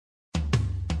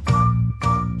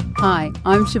Hi,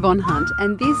 I'm Siobhan Hunt,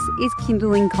 and this is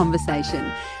Kindling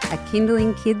Conversation, a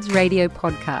Kindling Kids radio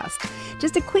podcast.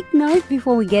 Just a quick note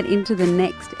before we get into the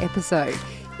next episode.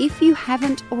 If you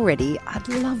haven't already, I'd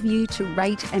love you to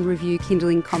rate and review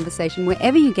Kindling Conversation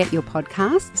wherever you get your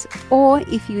podcasts, or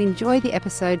if you enjoy the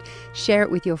episode, share it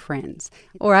with your friends.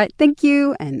 All right, thank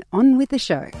you, and on with the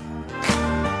show.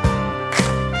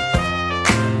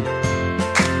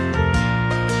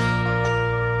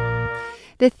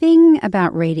 The thing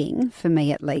about reading, for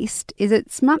me at least, is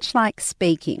it's much like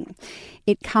speaking.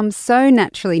 It comes so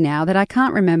naturally now that I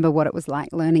can't remember what it was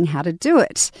like learning how to do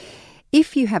it.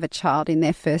 If you have a child in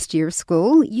their first year of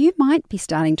school, you might be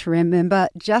starting to remember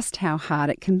just how hard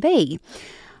it can be.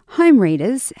 Home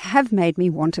readers have made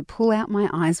me want to pull out my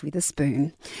eyes with a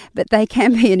spoon, but they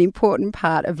can be an important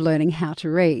part of learning how to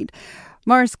read.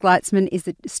 Maurice Gleitzman is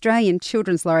the Australian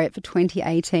Children's Laureate for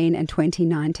 2018 and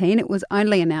 2019. It was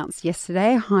only announced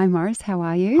yesterday. Hi, Maurice. How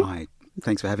are you? Hi.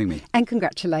 Thanks for having me. And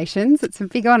congratulations. It's a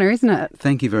big honour, isn't it?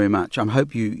 Thank you very much. I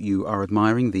hope you are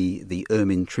admiring the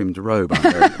ermine-trimmed robe I'm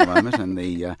wearing at the moment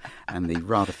and the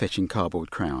rather fetching cardboard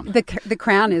crown. The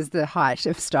crown is the height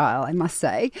of style, I must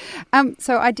say.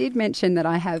 So I did mention that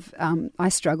I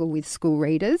struggle with school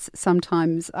readers.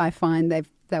 Sometimes I find they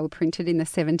were printed in the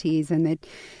 70s and they're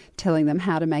telling them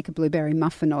how to make a blueberry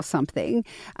muffin or something.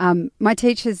 My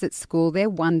teachers at school, they're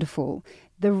wonderful.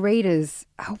 The readers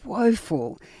are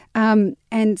woeful.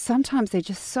 And sometimes they're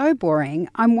just so boring.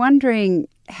 I'm wondering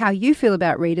how you feel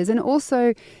about readers and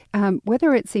also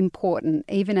whether it's important,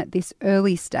 even at this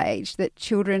early stage, that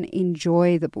children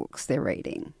enjoy the books they're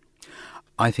reading.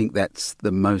 I think that's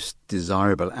the most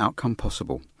desirable outcome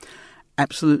possible.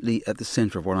 Absolutely at the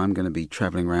centre of what I'm going to be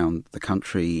travelling around the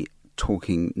country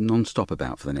talking non-stop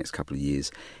about for the next couple of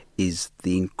years is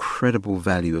the incredible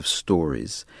value of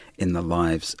stories in the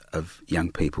lives of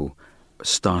young people,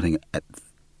 starting at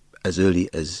as early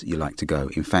as you like to go.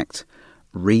 In fact,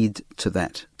 read to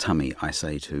that tummy, I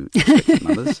say to expectant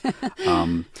mothers.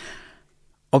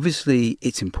 Obviously,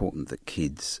 it's important that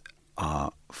kids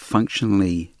are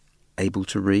functionally able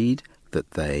to read,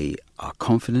 that they are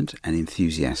confident and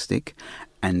enthusiastic,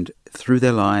 and through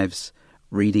their lives,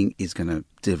 reading is going to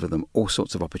deliver them all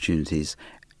sorts of opportunities.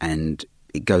 And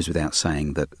it goes without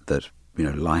saying that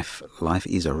life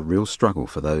is a real struggle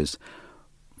for those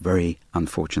very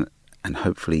unfortunate and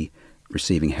hopefully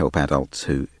receiving help adults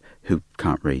who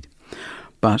can't read.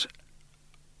 But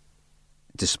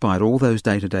despite all those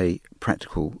day-to-day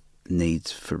practical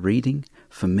needs for reading,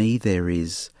 for me there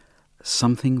is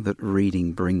something that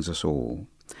reading brings us all,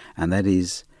 and that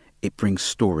is it brings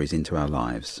stories into our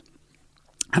lives.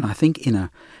 And I think in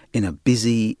a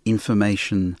busy,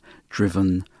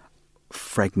 information-driven,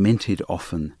 fragmented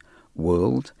often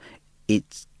world,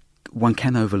 one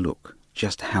can overlook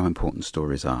just how important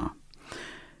stories are.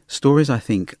 Stories, I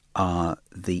think, are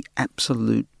the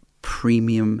absolute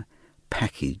premium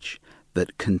package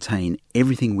that contain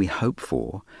everything we hope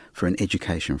for an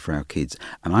education for our kids.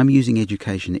 And I'm using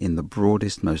education in the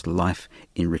broadest, most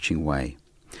life-enriching way.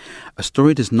 A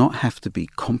story does not have to be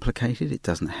complicated. It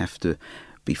doesn't have to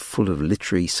be full of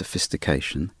literary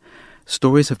sophistication.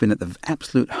 Stories have been at the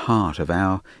absolute heart of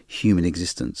our human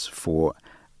existence for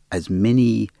as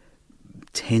many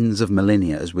tens of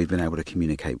millennia as we've been able to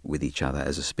communicate with each other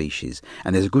as a species.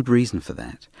 And there's a good reason for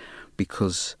that,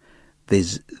 because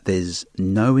there's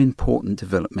no important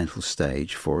developmental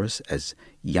stage for us as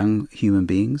young human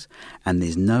beings, and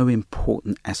there's no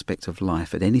important aspect of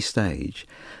life at any stage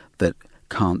that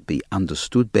can't be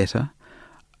understood better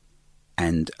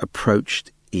and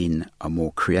approached in a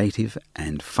more creative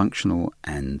and functional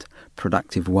and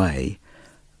productive way.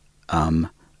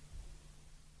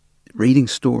 Reading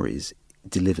stories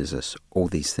delivers us all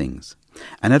these things.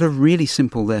 And at a really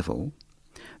simple level,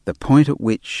 the point at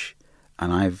which,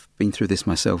 and I've been through this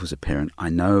myself as a parent, I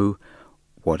know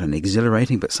what an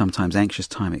exhilarating but sometimes anxious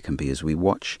time it can be as we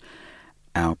watch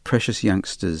our precious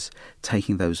youngsters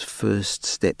taking those first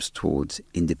steps towards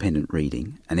independent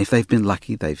reading. And if they've been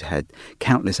lucky, they've had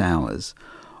countless hours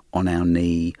on our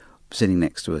knee, sitting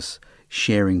next to us,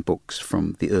 sharing books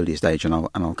from the earliest age. And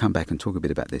I'll come back and talk a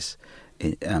bit about this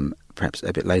perhaps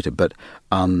a bit later. But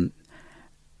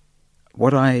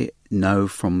what I know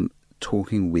from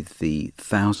talking with the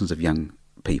thousands of young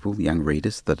people, young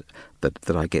readers that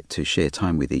I get to share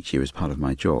time with each year as part of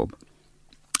my job,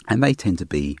 and they tend to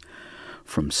be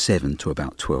from 7 to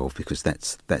about 12, because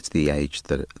that's the age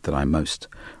that I most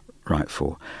write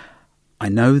for. I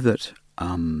know that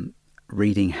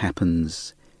reading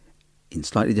happens in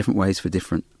slightly different ways for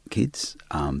different kids.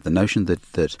 The notion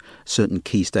that certain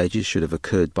key stages should have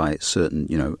occurred by certain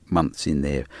months in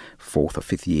their 4th or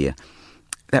 5th year,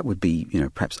 that would be,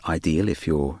 perhaps ideal if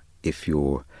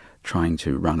you're trying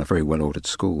to run a very well-ordered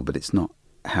school, but it's not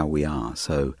how we are.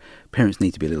 So parents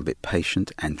need to be a little bit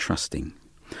patient and trusting.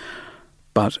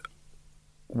 But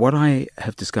what I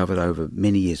have discovered over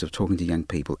many years of talking to young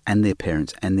people and their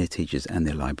parents and their teachers and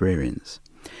their librarians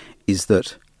is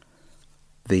that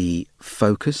the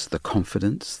focus, the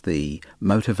confidence, the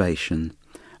motivation,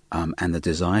 and the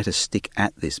desire to stick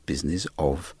at this business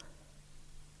of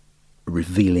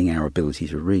revealing our ability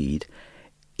to read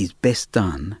is best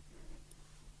done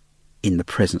in the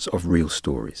presence of real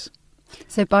stories.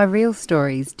 So by real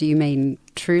stories, do you mean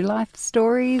true life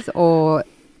stories, or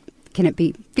can it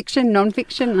be fiction,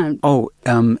 non-fiction?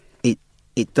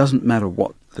 It doesn't matter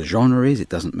what the genre is. It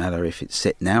doesn't matter if it's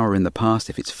set now or in the past,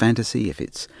 if it's fantasy, if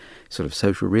it's sort of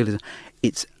social realism.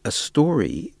 It's a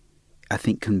story, I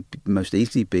think, can most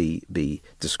easily be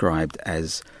described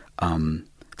as,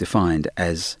 defined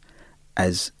as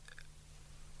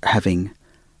having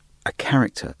a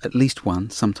character, at least one,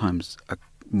 sometimes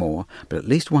more, but at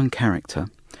least one character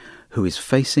who is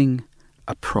facing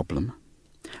a problem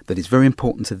that is very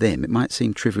important to them. It might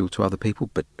seem trivial to other people,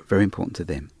 but very important to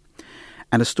them.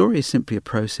 And a story is simply a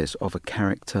process of a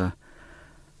character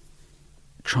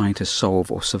trying to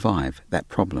solve or survive that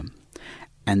problem.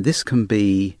 And this can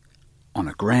be on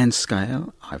a grand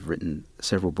scale. I've written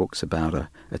several books about a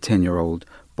 10-year-old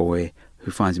boy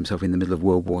who finds himself in the middle of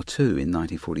World War II in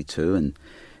 1942, and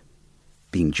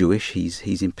being Jewish,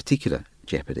 he's in particular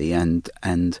jeopardy, and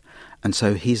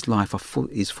so his life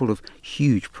is full of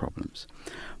huge problems.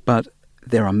 But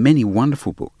there are many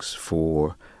wonderful books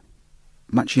for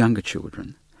much younger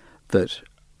children that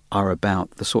are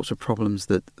about the sorts of problems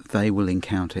that they will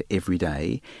encounter every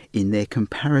day in their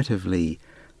comparatively,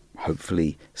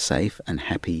 hopefully, safe and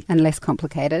happy and less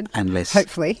complicated, and less,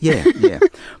 hopefully, yeah.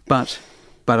 But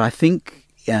I think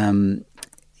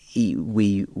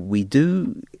we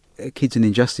do kids an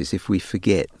injustice if we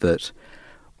forget that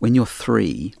when you're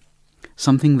 3,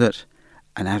 something that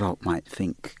an adult might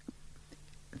think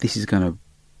this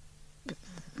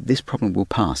problem will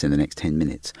pass in the next 10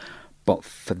 minutes. But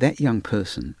for that young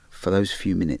person, for those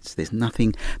few minutes, there's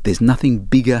nothing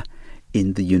bigger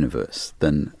in the universe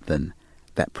than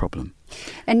that problem.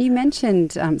 And you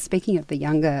mentioned, speaking of the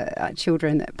younger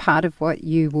children, that part of what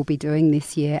you will be doing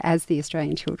this year as the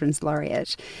Australian Children's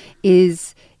Laureate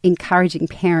is encouraging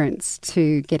parents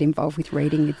to get involved with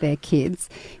reading with their kids.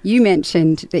 You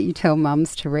mentioned that you tell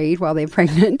mums to read while they're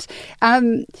pregnant.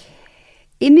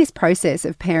 In this process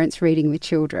of parents reading with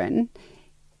children,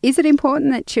 is it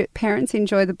important that parents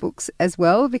enjoy the books as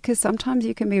well? Because sometimes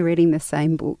you can be reading the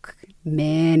same book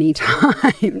many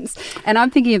times. And I'm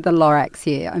thinking of the Lorax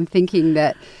here. I'm thinking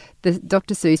that the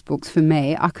Dr. Seuss books, for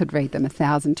me, I could read them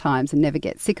 1,000 times and never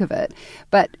get sick of it.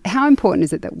 But how important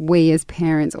is it that we as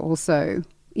parents also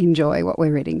enjoy what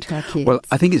we're reading to our kids? Well,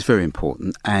 I think it's very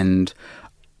important. And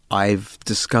I've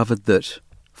discovered that,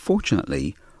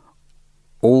 fortunately,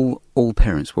 all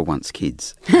parents were once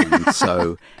kids. And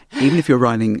so even if you're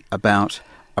writing about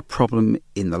a problem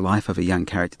in the life of a young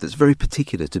character that's very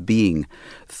particular to being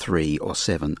 3 or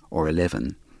 7 or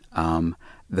 11,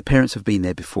 the parents have been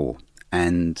there before.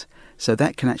 And so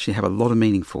that can actually have a lot of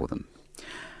meaning for them.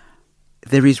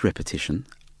 There is repetition.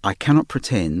 I cannot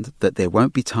pretend that there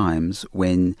won't be times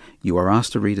when you are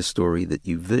asked to read a story that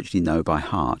you virtually know by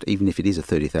heart, even if it is a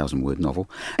 30,000-word novel.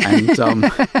 And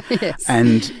yes.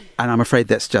 and I'm afraid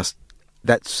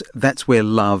that's where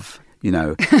love,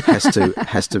 has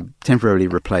to temporarily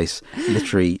replace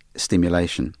literary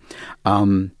stimulation.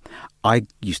 I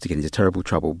used to get into terrible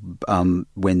trouble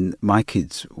when my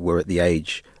kids were at the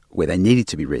age where they needed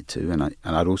to be read to, and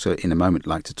I'd also in a moment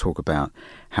like to talk about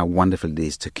how wonderful it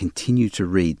is to continue to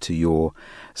read to your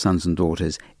sons and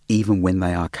daughters even when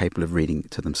they are capable of reading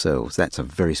to themselves. That's a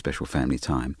very special family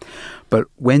time. But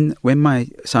when my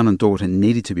son and daughter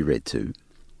needed to be read to,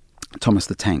 Thomas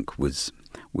the Tank was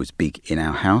big in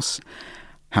our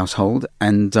household,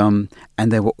 and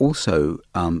there were also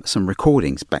some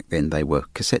recordings. Back then they were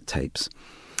cassette tapes.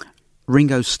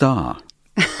 Ringo Starr,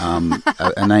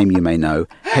 a name you may know,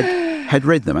 had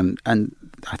read them, and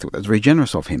I thought that was very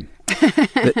generous of him.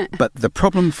 But the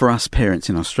problem for us parents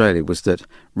in Australia was that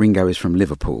Ringo is from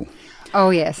Liverpool. Oh,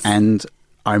 yes. And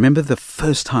I remember the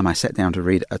first time I sat down to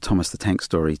read a Thomas the Tank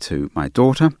story to my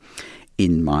daughter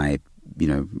in my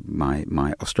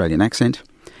Australian accent,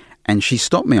 and she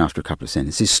stopped me after a couple of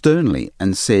sentences sternly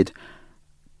and said,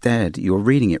 "Dad, you're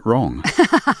reading it wrong."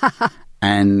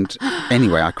 And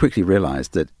anyway, I quickly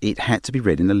realised that it had to be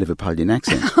read in a Liverpudlian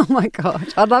accent. Oh my gosh,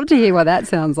 I'd love to hear what that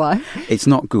sounds like. It's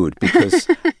not good, because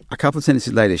a couple of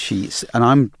sentences later,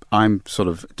 I'm sort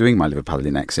of doing my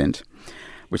Liverpudlian accent.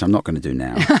 which I'm not going to do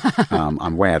now.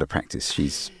 I'm way out of practice.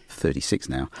 She's 36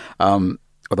 now.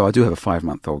 Although I do have a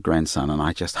 5-month-old grandson, and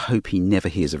I just hope he never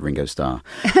hears of Ringo Starr.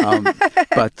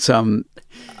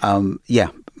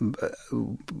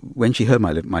 When she heard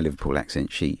my Liverpool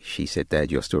accent, she said,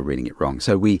 "Dad, you're still reading it wrong."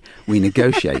 So we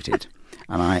negotiated,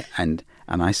 and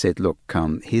I said, "Look,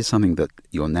 here's something that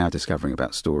you're now discovering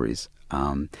about stories.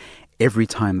 Every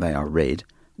time they are read,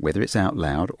 whether it's out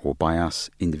loud or by us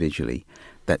individually,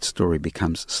 that story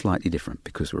becomes slightly different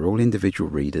because we're all individual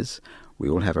readers. We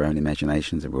all have our own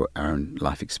imaginations and our own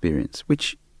life experience,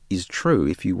 which is true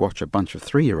if you watch a bunch of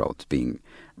 3-year-olds being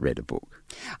read a book."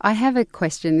 I have a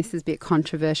question. This is a bit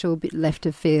controversial, a bit left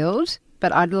of field,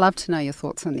 but I'd love to know your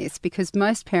thoughts on this because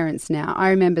most parents now, I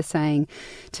remember saying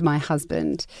to my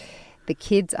husband, the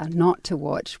kids are not to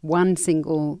watch one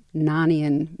single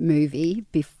Narnian movie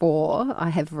before I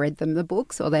have read them the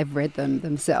books or they've read them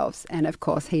themselves. And of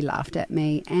course, he laughed at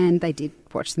me, and they did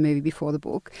watch the movie before the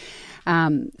book.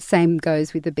 Same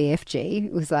goes with the BFG.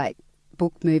 It was like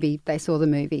book, movie, they saw the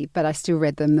movie, but I still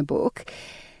read them the book.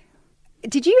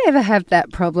 Did you ever have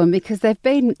that problem? Because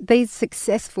these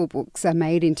successful books are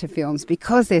made into films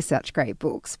because they're such great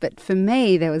books. But for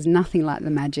me, there was nothing like the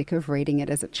magic of reading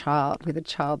it as a child with a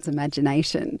child's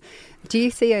imagination. Do you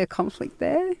see a conflict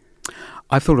there?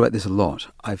 I've thought about this a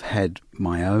lot. I've had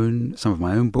some of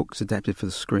my own books adapted for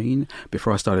the screen.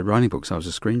 Before I started writing books, I was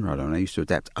a screenwriter, and I used to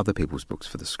adapt other people's books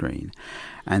for the screen.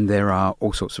 And there are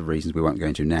all sorts of reasons we won't go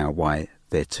into now why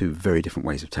they're two very different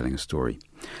ways of telling a story.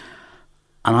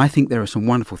 And I think there are some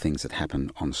wonderful things that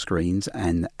happen on screens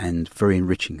and very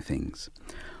enriching things.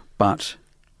 But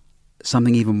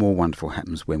something even more wonderful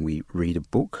happens when we read a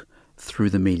book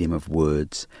through the medium of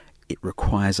words. It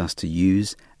requires us to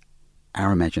use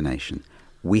our imagination.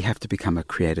 We have to become a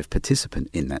creative participant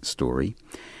in that story.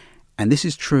 And this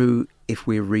is true if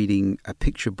we're reading a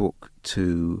picture book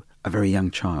to a very young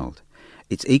child.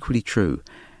 It's equally true.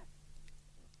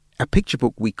 A picture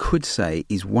book, we could say,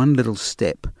 is one little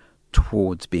step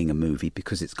towards being a movie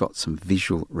because it's got some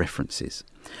visual references.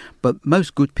 But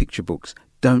most good picture books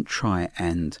don't try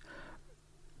and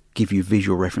give you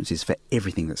visual references for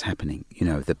everything that's happening. You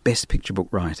know, the best picture book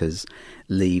writers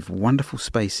leave wonderful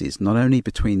spaces, not only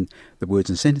between the words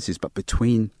and sentences, but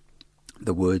between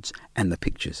the words and the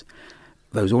pictures.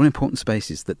 Those all-important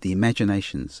spaces that the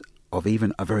imaginations of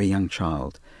even a very young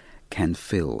child can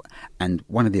fill. And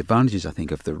one of the advantages, I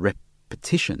think, of the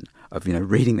repetition of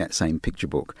reading that same picture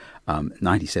book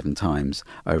 97 times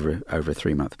over a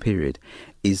 3-month period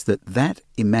is that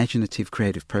imaginative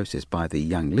creative process by the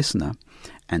young listener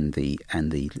and the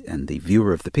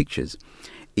viewer of the pictures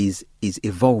is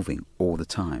evolving all the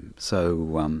time.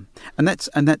 So and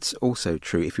that's also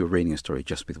true if you're reading a story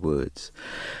just with words.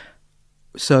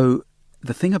 So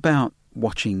the thing about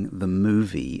watching the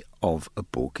movie of a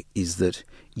book is that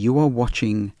you are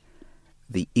watching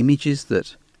the images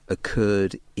that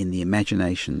occurred in the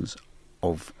imaginations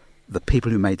of the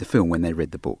people who made the film when they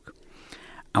read the book.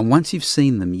 And once you've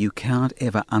seen them, you can't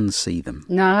ever unsee them.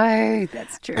 No,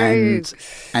 that's true.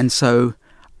 And so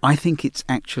I think it's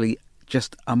actually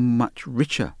just a much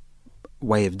richer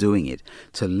way of doing it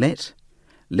to let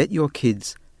your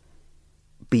kids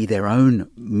be their own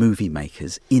movie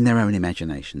makers in their own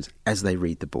imaginations as they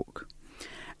read the book.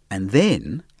 And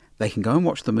then they can go and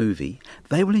watch the movie.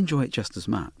 They will enjoy it just as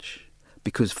much,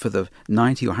 because for the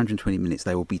 90 or 120 minutes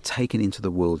they will be taken into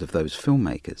the world of those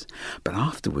filmmakers. But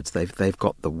afterwards they've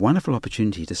got the wonderful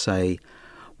opportunity to say,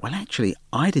 well, actually,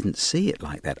 I didn't see it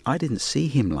like that. I didn't see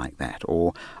him like that.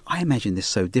 Or I imagined this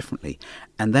so differently.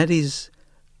 And that is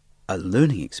a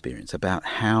learning experience about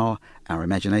how our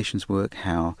imaginations work,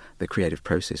 how the creative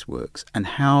process works, and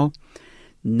how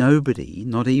nobody,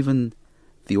 not even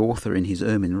the author in his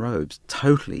ermine robes,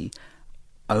 totally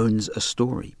owns a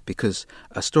story. Because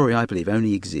a story, I believe,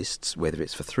 only exists, whether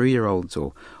it's for 3-year-olds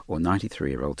or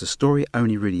 93-year-olds, a story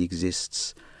only really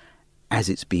exists as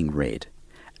it's being read,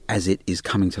 as it is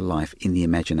coming to life in the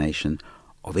imagination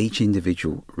of each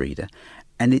individual reader,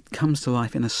 and it comes to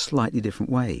life in a slightly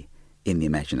different way in the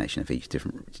imagination of each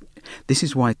different. This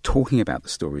is why talking about the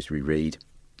stories we read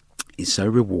is so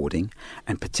rewarding,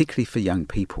 and particularly for young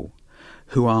people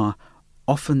who are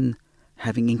often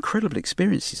having incredible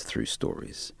experiences through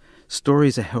stories.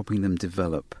 Stories are helping them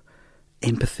develop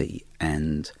empathy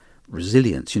and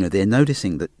resilience. They're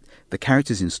noticing that the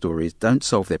characters in stories don't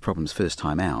solve their problems first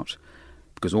time out,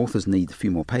 because authors need a few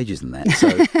more pages than that. So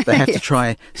they have to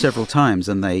try several times,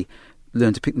 and they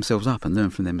learn to pick themselves up and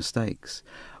learn from their mistakes.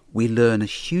 We learn a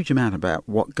huge amount about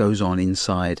what goes on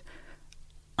inside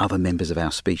other members of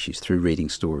our species through reading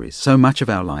stories. So much of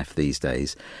our life these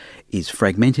days is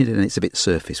fragmented and it's a bit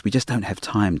surface. We just don't have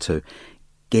time to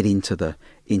get into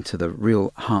the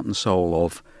real heart and soul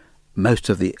of most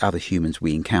of the other humans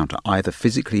we encounter, either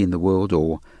physically in the world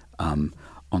or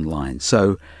online.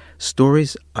 So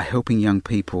stories are helping young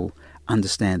people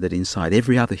understand that inside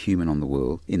every other human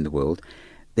in the world,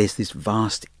 there's this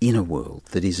vast inner world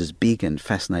that is as big and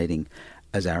fascinating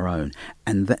as our own.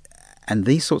 And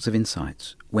these sorts of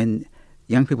insights, when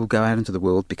young people go out into the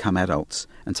world, become adults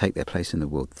and take their place in the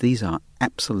world, these are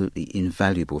absolutely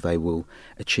invaluable. They will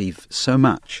achieve so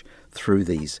much through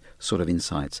these sort of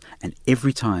insights. And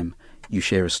every time you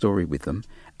share a story with them,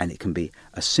 and it can be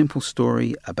a simple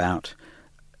story about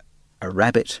a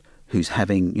rabbit who's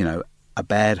having, a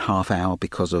bad half hour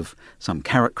because of some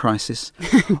carrot crisis,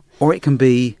 or it can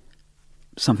be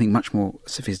something much more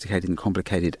sophisticated and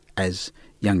complicated as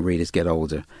young readers get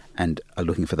older and are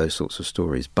looking for those sorts of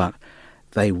stories. But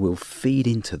they will feed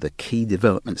into the key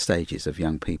development stages of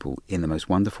young people in the most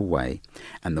wonderful way.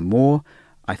 And the more,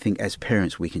 I think, as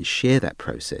parents, we can share that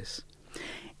process,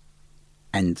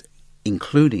 and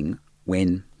including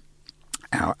when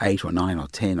our 8 or 9 or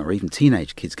 10 or even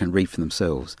teenage kids can read for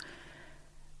themselves,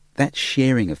 that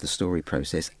sharing of the story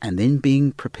process and then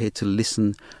being prepared to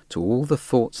listen to all the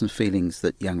thoughts and feelings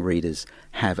that young readers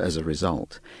have as a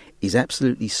result is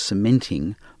absolutely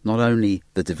cementing not only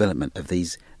the development of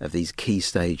these key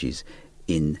stages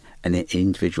in an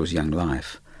individual's young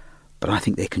life, but I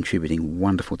think they're contributing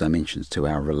wonderful dimensions to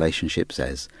our relationships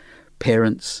as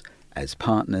parents, as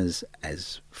partners,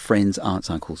 as friends, aunts,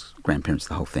 uncles, grandparents,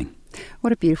 the whole thing.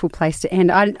 What a beautiful place to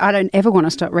end. I don't ever want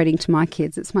to stop reading to my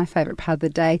kids. It's my favourite part of the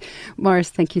day. Maurice,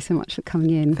 thank you so much for coming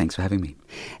in. Thanks for having me.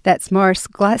 That's Maurice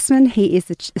Gleitzman. He is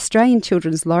the Australian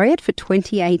Children's Laureate for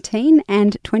 2018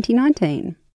 and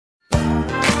 2019.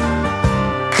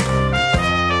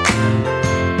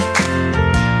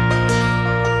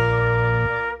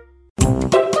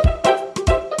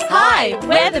 Hi,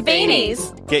 we're the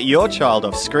Beanies. Get your child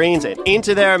off screens and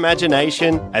into their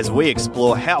imagination as we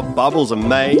explore how bubbles are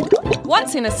made.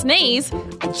 What's in a sneeze?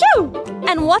 Achoo!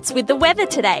 And what's with the weather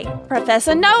today?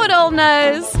 Professor Know-It-All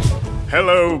knows.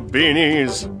 Hello,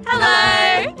 Beanies.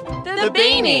 Hello! The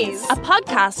Beanies, a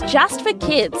podcast just for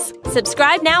kids.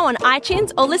 Subscribe now on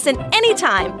iTunes or listen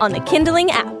anytime on the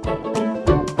Kindling app.